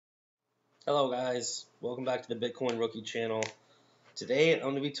Hello guys, welcome back to the Bitcoin Rookie channel. Today I'm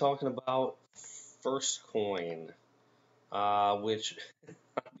going to be talking about Firstcoin, which,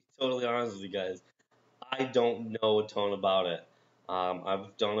 I'll be totally honest with you guys, I don't know a ton about it.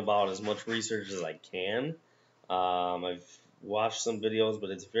 I've done about as much research as I can. I've watched some videos, but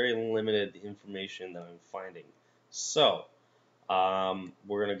it's very limited the information that I'm finding. So,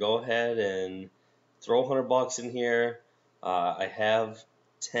 we're going to go ahead and throw $100 in here. I have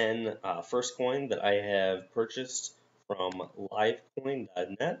 10 Firstcoin that I have purchased from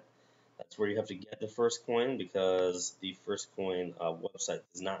livecoin.net. That's where you have to get the Firstcoin because the Firstcoin website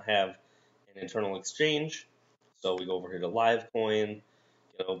does not have an internal exchange. So we go over here to Livecoin,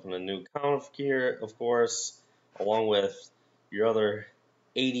 get open a new account here, of course, along with your other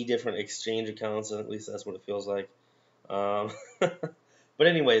 80 different exchange accounts. At least that's what it feels like. But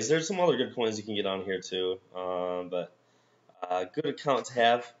anyways, there's some other good coins you can get on here too. But good account to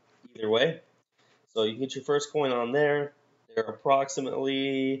have either way. So you can get your Firstcoin on there. They're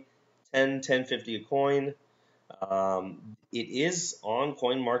approximately 10.50 a coin. It is on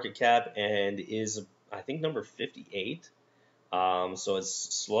Coinmarketcap and is, I think, number 58. So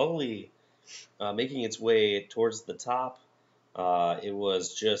it's slowly making its way towards the top. It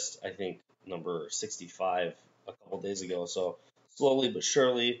was just, I think, number 65 a couple days ago. So slowly but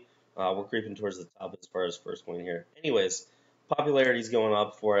surely, we're creeping towards the top as far as Firstcoin here. Anyways, popularity is going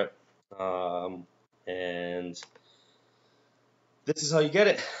up for it. And this is how you get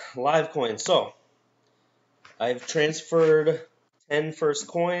it, Livecoin. So I've transferred 10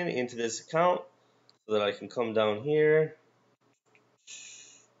 Firstcoin into this account so that I can come down here.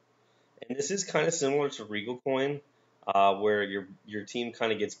 And this is kind of similar to Regal Coin, where your team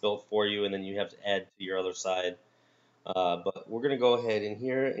kind of gets built for you, and then you have to add to your other side. But we're gonna go ahead in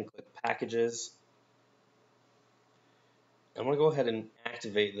here and click Packages. I'm gonna go ahead and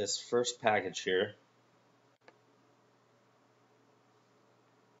activate this first package here.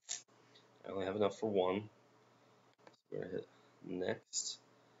 I only have enough for one. So we're gonna hit Next.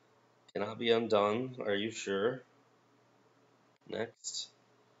 Cannot be undone. Are you sure? Next.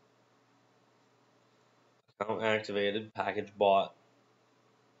 Account activated. Package bought.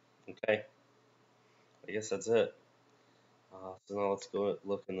 Okay. I guess that's it. So now let's go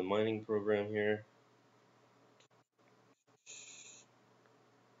look in the mining program here.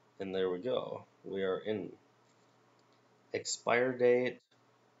 And there we go. We are in. Expire date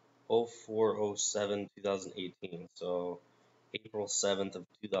 04/07/2018. So April 7th of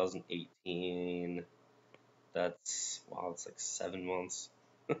 2018. That's, wow, it's like 7 months.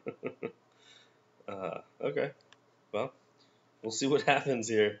 Okay. Well, we'll see what happens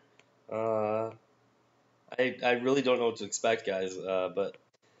here. I really don't know what to expect, guys, but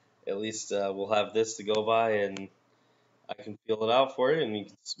at least we'll have this to go by, and I can feel it out for you, and we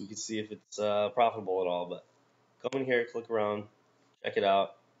can see if it's profitable at all. But come in here, click around, check it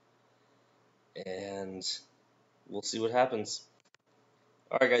out, and we'll see what happens.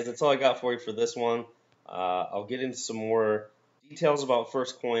 All right, guys, that's all I got for you for this one. I'll get into some more details about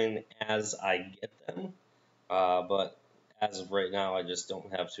Firstcoin as I get them, but as of right now, I just don't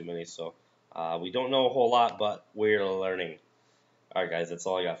have too many, so we don't know a whole lot, but we're learning. All right, guys, that's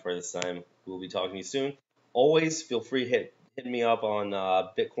all I got for this time. We'll be talking to you soon. Always feel free to hit me up on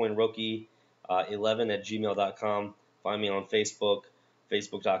Bitcoin Rookie 11@gmail.com. Find me on Facebook,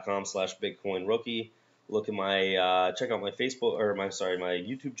 facebook.com/Bitcoin Rookie. Look at my check out my Facebook or my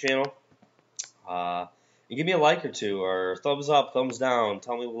YouTube channel. And give me a like or two, or thumbs up, thumbs down.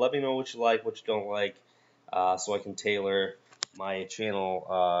 Let me know what you like, what you don't like, so I can tailor my channel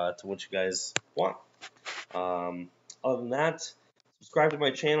to what you guys want. Other than that, subscribe to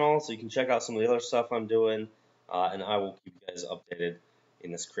my channel so you can check out some of the other stuff I'm doing, and I will keep you guys updated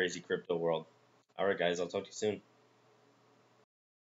in this crazy crypto world. All right, guys, I'll talk to you soon.